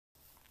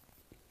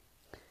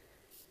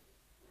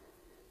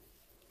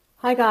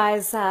Hi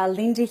guys,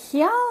 Linda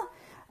here.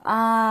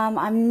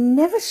 I'm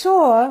never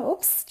sure,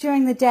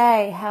 during the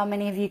day how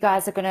many of you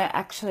guys are going to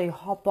actually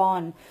hop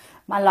on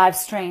my live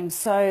stream.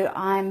 So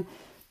I'm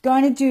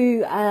going to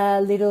do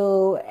a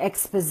little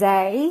expose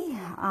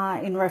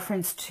in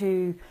reference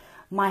to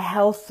my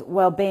health,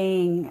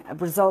 well-being,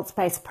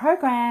 results-based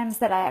programs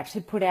that I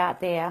actually put out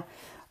there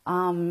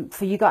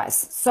for you guys.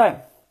 So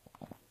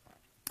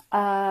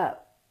where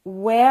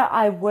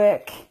I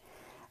work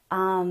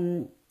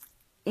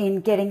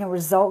in getting a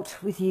result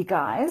with you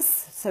guys,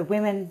 so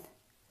women,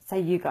 say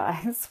you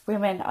guys,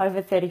 women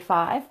over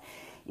 35,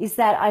 is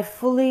that I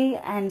fully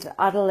and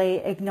utterly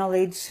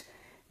acknowledge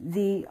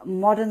the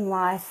modern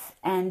life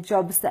and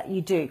jobs that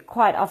you do.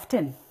 Quite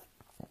often,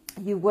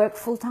 you work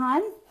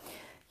full-time,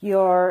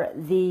 you're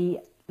the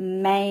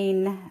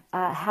main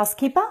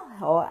housekeeper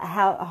or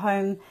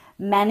home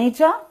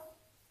manager,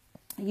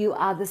 you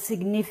are the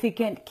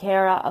significant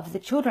carer of the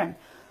children.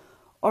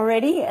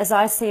 Already, as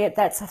I see it,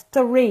 that's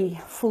 3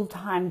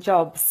 full-time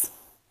jobs.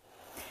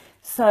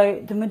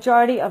 So the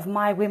majority of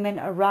my women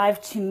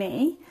arrive to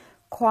me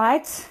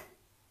quite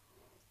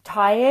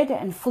tired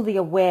and fully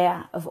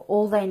aware of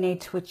all they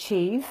need to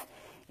achieve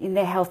in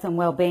their health and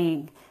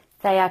well-being.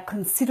 They are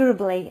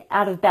considerably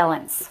out of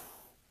balance.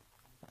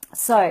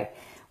 So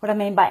what I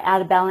mean by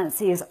out of balance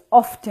is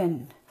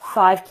often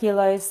 5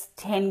 kilos,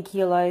 10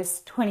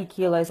 kilos, 20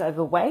 kilos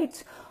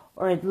overweight,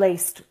 or at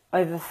least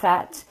over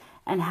fat,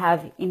 and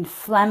have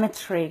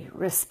inflammatory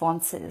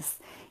responses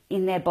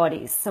in their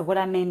bodies. So what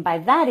I mean by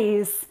that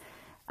is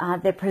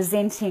they're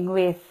presenting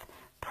with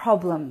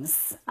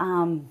problems.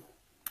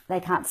 They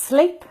can't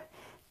sleep,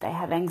 they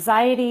have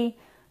anxiety,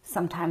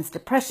 sometimes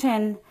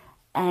depression,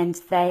 and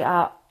they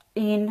are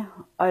in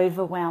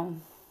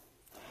overwhelm.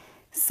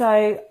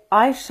 So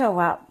I show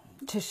up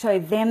to show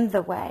them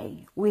the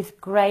way with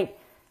great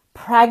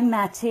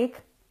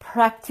pragmatic,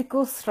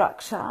 practical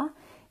structure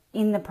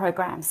in the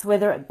programs,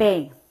 whether it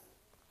be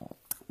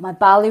my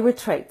Bali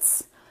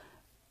retreats,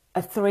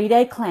 a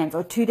 3-day cleanse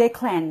or 2-day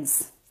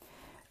cleanse,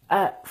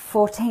 a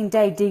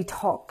 14-day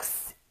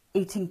detox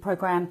eating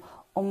program,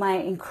 or my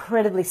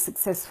incredibly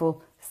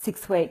successful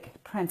 6-week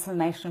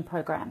transformation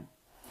program.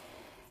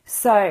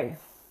 So,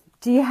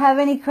 do you have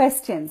any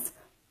questions?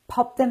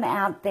 Pop them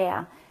out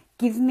there.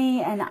 Give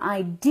me an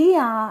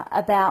idea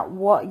about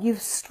what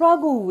you've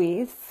struggled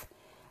with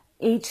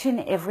each and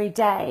every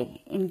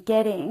day in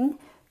getting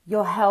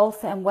your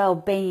health and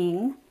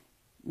well-being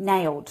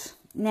nailed.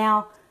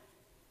 Now,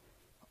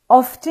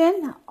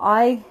 often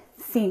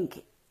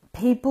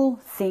people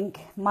think,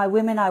 my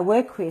women I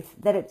work with,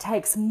 that it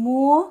takes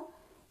more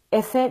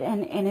effort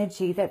and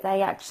energy that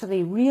they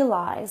actually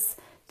realize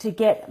to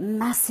get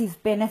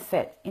massive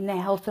benefit in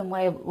their health and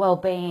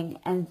well-being,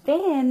 and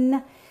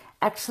then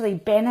actually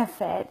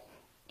benefit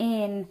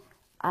in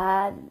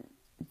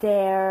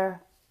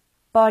their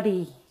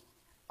body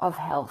of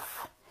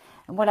health.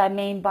 And what I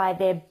mean by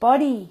their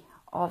body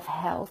of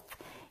health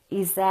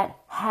is that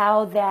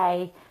how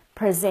they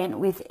present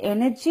with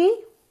energy,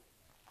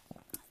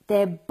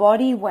 their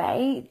body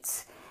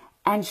weight,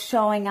 and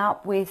showing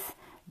up with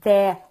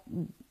their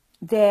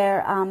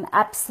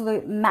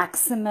absolute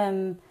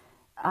maximum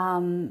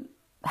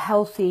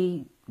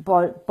healthy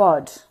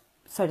bod,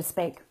 so to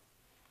speak.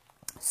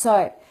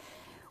 So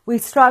we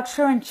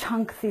structure and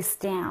chunk this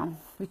down.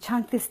 We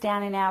chunk this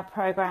down in our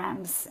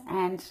programs,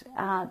 and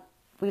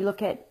we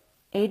look at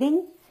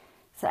eating.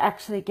 So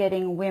actually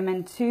getting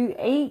women to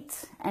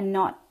eat and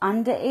not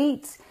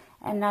under-eat,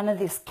 and none of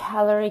this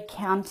calorie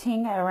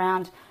counting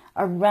around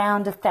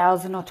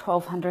 1,000 or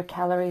 1,200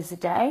 calories a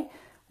day.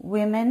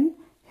 Women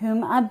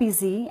whom are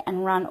busy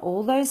and run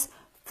all those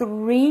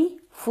 3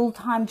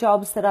 full-time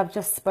jobs that I've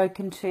just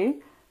spoken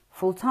to,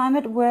 full-time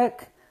at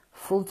work,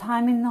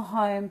 full-time in the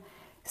home,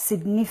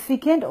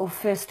 significant or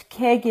first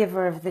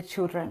caregiver of the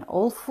children,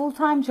 all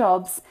full-time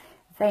jobs.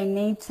 They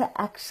need to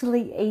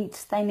actually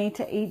eat. They need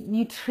to eat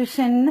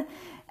nutrition,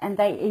 and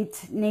they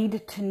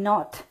need to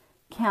not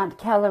count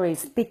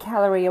calories. Be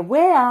calorie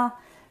aware,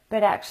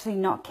 but actually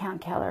not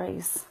count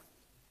calories.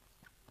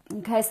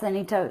 Okay, so they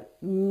need to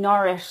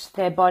nourish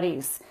their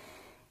bodies.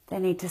 They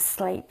need to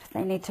sleep.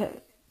 They need to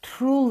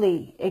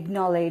truly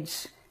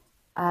acknowledge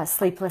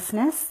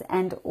sleeplessness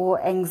and or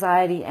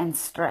anxiety and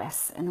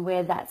stress and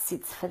where that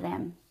sits for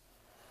them.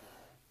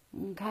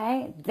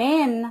 Okay,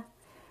 then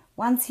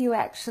once you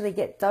actually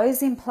get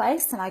those in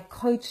place, and I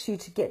coach you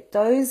to get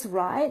those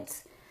right,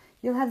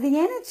 you'll have the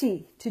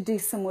energy to do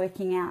some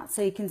working out.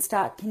 So you can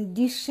start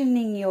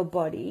conditioning your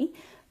body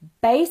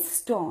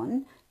based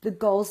on the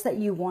goals that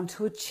you want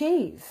to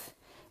achieve.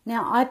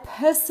 Now, I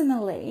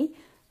personally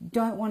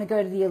don't want to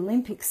go to the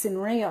Olympics in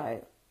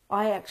Rio.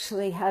 I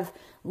actually have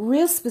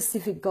real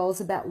specific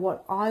goals about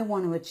what I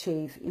want to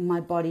achieve in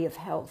my body of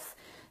health.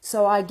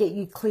 So I get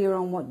you clear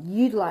on what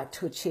you'd like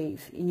to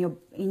achieve in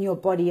your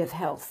body of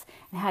health,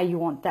 and how you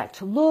want that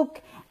to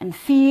look and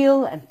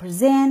feel and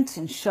present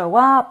and show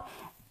up,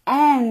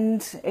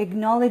 and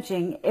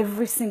acknowledging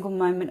every single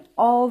moment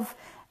of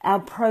our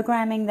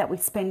programming that we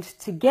spend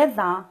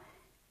together,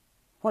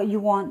 what you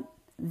want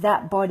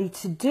that body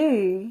to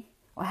do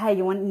or how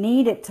you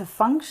need it to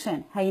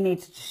function, how you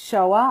need to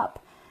show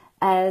up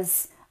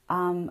as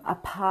a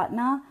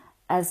partner,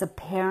 as a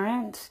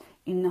parent,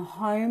 in the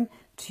home,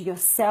 to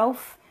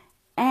yourself,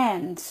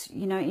 and,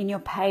 in your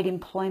paid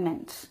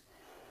employment.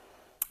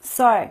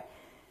 So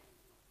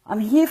I'm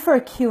here for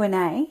a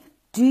Q&A.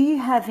 Do you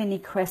have any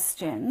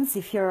questions?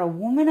 If you're a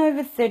woman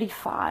over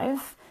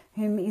 35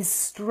 whom is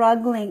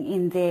struggling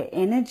in their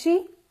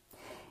energy,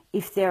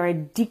 if they're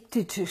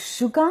addicted to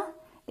sugar,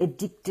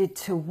 addicted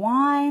to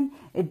wine,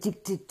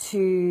 addicted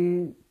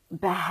to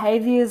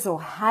behaviors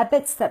or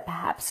habits that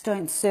perhaps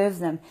don't serve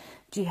them,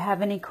 do you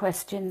have any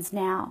questions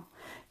now?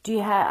 Do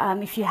you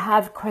have, if you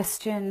have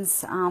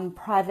questions,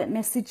 private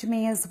message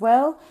me as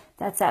well.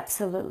 That's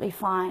absolutely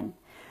fine.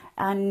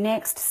 Our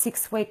next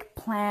 6-week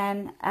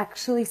plan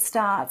actually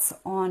starts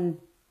on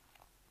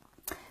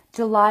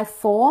July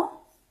 4,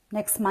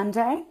 next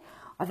Monday.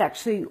 I've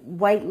actually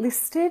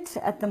waitlisted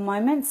at the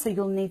moment, so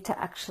you'll need to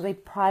actually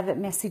private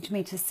message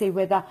me to see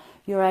whether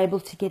you're able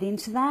to get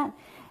into that.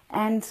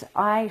 And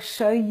I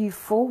show you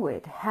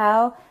forward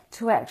how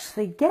to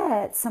actually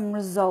get some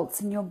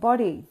results in your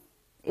body.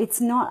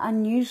 It's not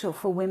unusual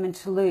for women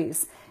to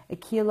lose a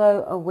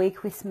kilo a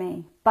week with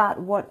me. But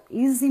what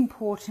is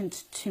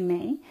important to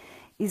me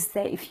is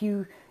that if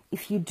you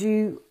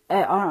do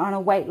on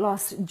a weight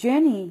loss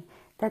journey,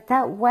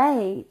 that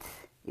weight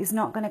is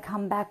not going to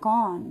come back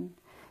on.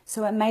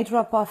 So it may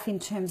drop off in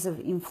terms of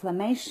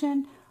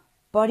inflammation,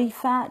 body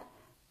fat,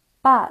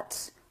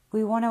 but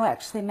we want to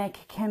actually make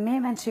a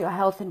commitment to your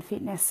health and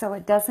fitness so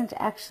it doesn't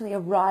actually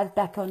arrive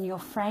back on your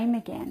frame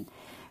again.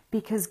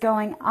 Because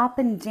going up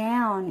and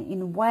down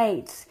in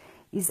weight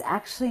is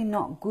actually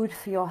not good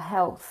for your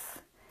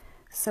health.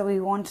 So we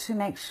want to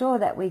make sure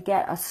that we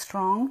get a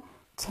strong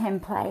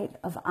template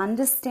of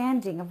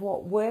understanding of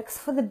what works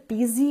for the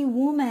busy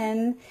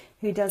woman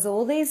who does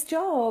all these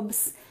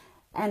jobs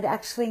and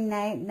actually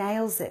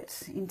nails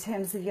it in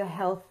terms of your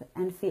health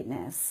and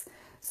fitness.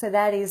 So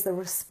that is the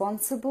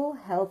responsible,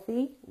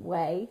 healthy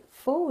way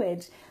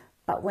forward.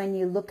 But when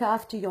you look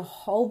after your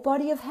whole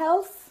body of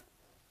health,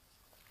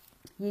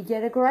 you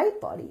get a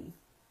great body.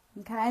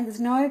 Okay, there's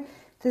no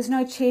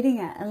cheating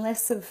it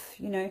unless of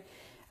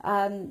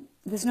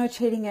there's no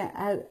cheating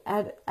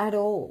at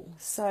all.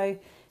 So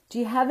do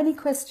you have any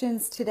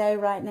questions today,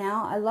 right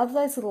now? I love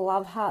those little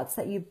love hearts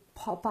that you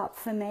pop up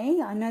for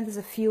me. I know there's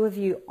a few of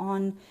you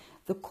on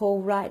the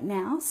call right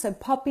now, so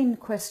pop in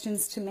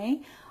questions to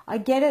me. I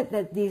get it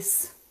that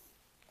this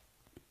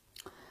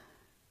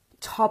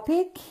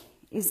topic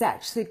is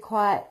actually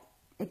quite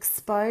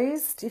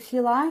exposed, if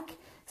you like.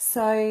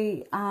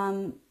 So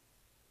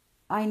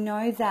I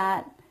know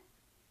that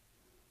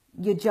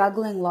you're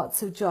juggling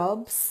lots of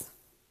jobs.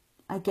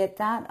 I get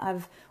that.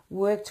 I've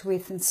worked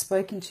with and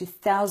spoken to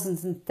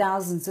thousands and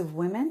thousands of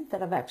women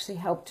that I've actually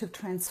helped to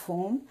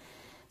transform.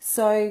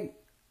 So,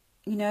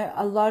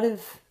 a lot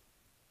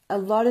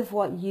of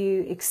what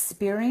you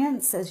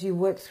experience as you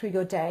work through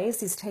your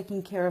days is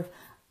taking care of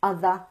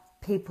other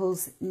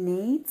people's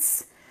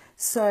needs.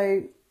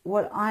 So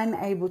what I'm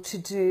able to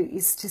do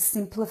is to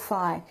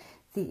simplify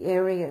the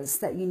areas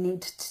that you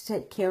need to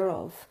take care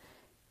of: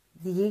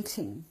 the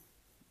eating,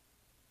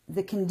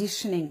 the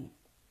conditioning,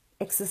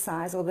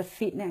 exercise or the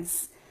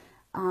fitness,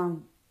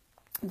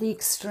 the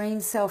extreme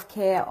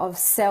self-care of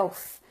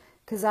self,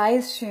 because I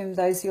assume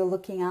those you're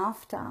looking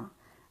after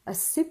are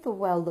super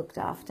well looked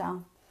after.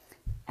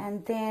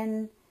 And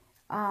then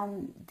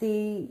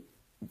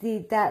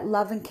that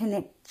love and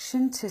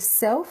connection to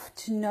self,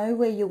 to know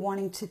where you're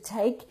wanting to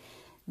take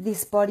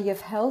this body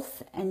of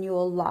health and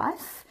your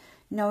life,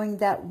 knowing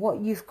that what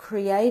you've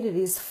created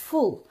is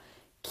full.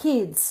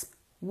 Kids,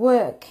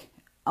 work,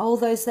 all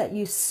those that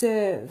you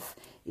serve,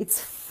 it's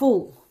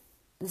full.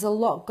 There's a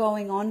lot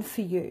going on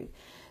for you.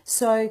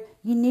 So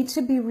you need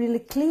to be really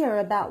clear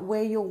about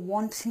where you're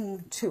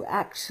wanting to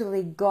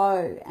actually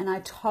go. And I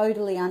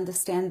totally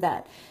understand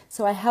that.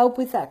 So I help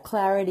with that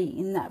clarity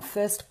in that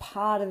first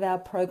part of our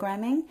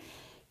programming,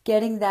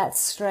 getting that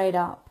straight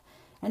up.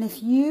 And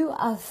if you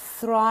are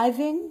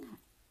thriving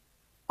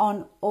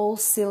on all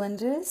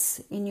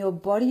cylinders in your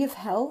body of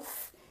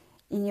health,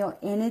 in your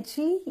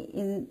energy,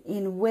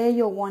 in where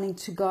you're wanting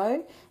to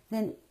go,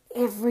 then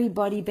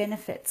everybody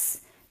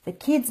benefits. The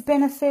kids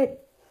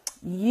benefit,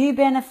 you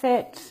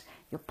benefit,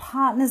 your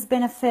partners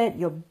benefit,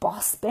 your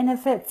boss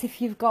benefits if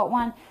you've got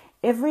one.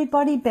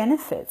 Everybody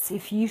benefits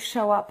if you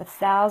show up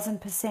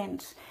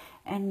 1,000%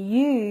 and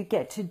you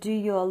get to do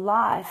your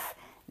life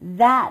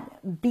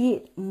that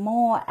bit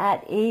more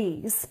at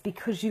ease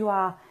because you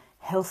are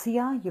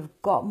healthier,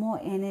 you've got more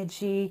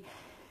energy,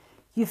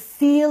 you're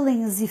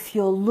feeling as if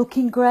you're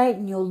looking great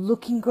and you're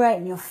looking great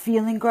and you're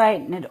feeling great,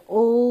 and it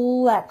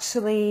all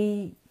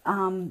actually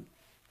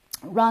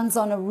runs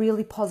on a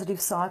really positive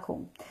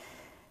cycle.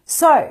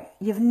 So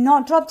you've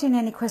not dropped in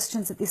any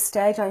questions at this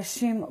stage. I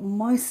assume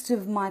most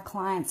of my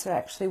clients are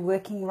actually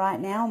working right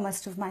now,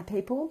 most of my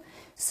people.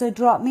 So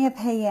drop me a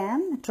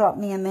PM, drop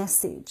me a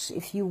message.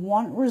 If you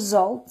want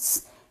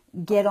results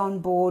get on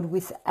board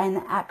with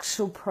an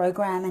actual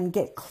program and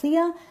get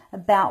clear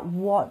about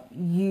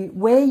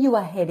where you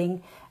are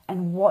heading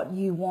and what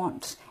you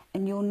want.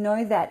 And you'll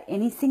know that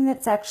anything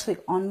that's actually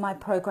on my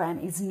program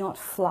is not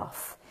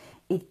fluff.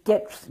 It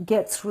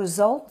gets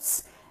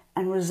results,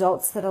 and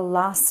results that are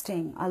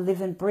lasting. I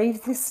live and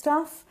breathe this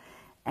stuff,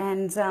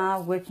 and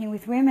working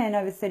with women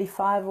over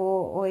 35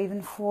 or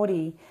even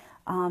 40,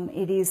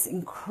 it is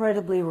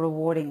incredibly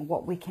rewarding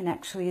what we can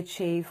actually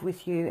achieve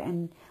with you.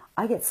 And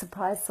I get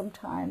surprised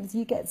sometimes.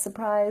 You get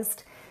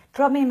surprised.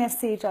 Drop me a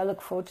message. I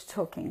look forward to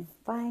talking.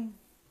 Bye.